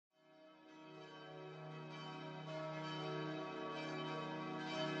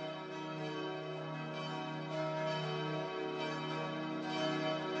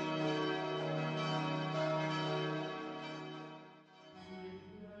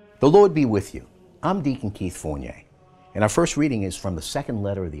The Lord be with you. I'm Deacon Keith Fournier, and our first reading is from the second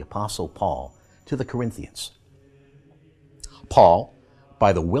letter of the Apostle Paul to the Corinthians. Paul,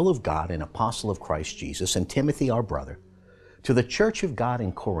 by the will of God, an apostle of Christ Jesus, and Timothy our brother, to the church of God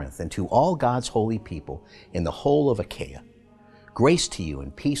in Corinth, and to all God's holy people in the whole of Achaia, grace to you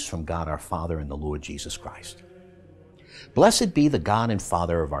and peace from God our Father and the Lord Jesus Christ. Blessed be the God and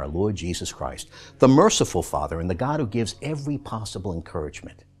Father of our Lord Jesus Christ, the merciful Father and the God who gives every possible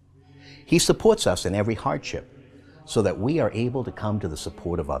encouragement. He supports us in every hardship so that we are able to come to the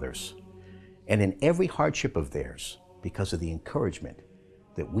support of others, and in every hardship of theirs because of the encouragement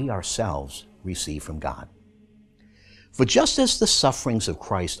that we ourselves receive from God. For just as the sufferings of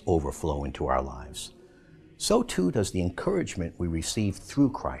Christ overflow into our lives, so too does the encouragement we receive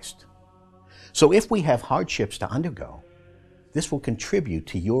through Christ. So if we have hardships to undergo, this will contribute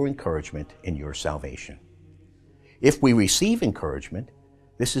to your encouragement in your salvation. If we receive encouragement,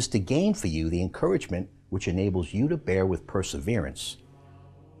 this is to gain for you the encouragement which enables you to bear with perseverance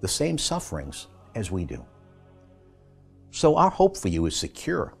the same sufferings as we do. So our hope for you is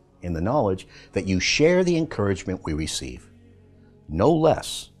secure in the knowledge that you share the encouragement we receive, no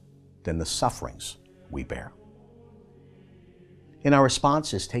less than the sufferings we bear. And our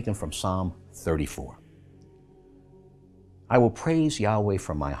response is taken from Psalm 34. I will praise Yahweh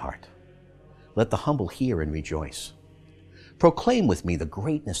from my heart. Let the humble hear and rejoice. Proclaim with me the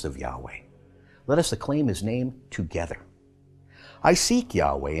greatness of Yahweh. Let us acclaim his name together. I seek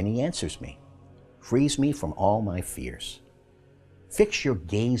Yahweh, and he answers me, frees me from all my fears. Fix your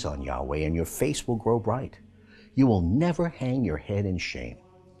gaze on Yahweh, and your face will grow bright. You will never hang your head in shame.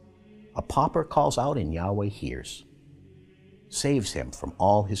 A pauper calls out, and Yahweh hears, saves him from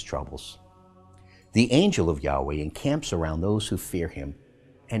all his troubles. The angel of Yahweh encamps around those who fear him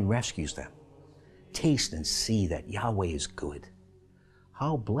and rescues them. Taste and see that Yahweh is good.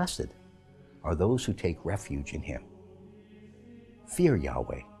 How blessed are those who take refuge in him. Fear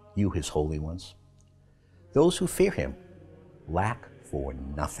Yahweh, you his holy ones. Those who fear him lack for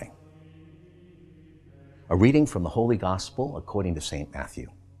nothing. A reading from the Holy Gospel according to St. Matthew.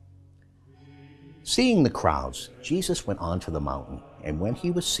 Seeing the crowds, Jesus went on to the mountain, and when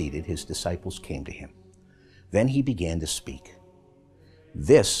he was seated, his disciples came to him. Then he began to speak.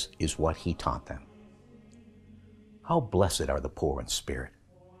 This is what he taught them. How blessed are the poor in spirit.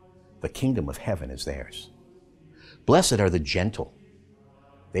 The kingdom of heaven is theirs. Blessed are the gentle.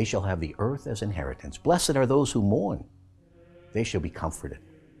 They shall have the earth as inheritance. Blessed are those who mourn. They shall be comforted.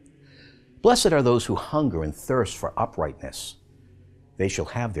 Blessed are those who hunger and thirst for uprightness. They shall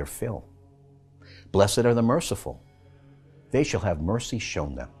have their fill. Blessed are the merciful. They shall have mercy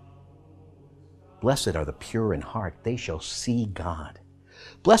shown them. Blessed are the pure in heart. They shall see God.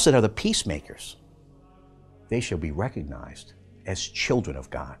 Blessed are the peacemakers. They shall be recognized as children of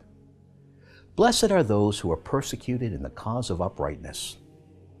God. Blessed are those who are persecuted in the cause of uprightness.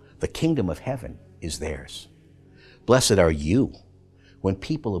 The kingdom of heaven is theirs. Blessed are you when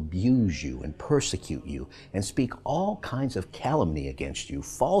people abuse you and persecute you and speak all kinds of calumny against you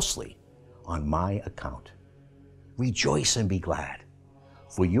falsely on my account. Rejoice and be glad,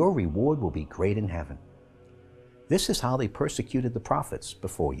 for your reward will be great in heaven. This is how they persecuted the prophets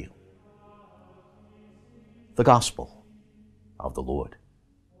before you. The Gospel of the Lord.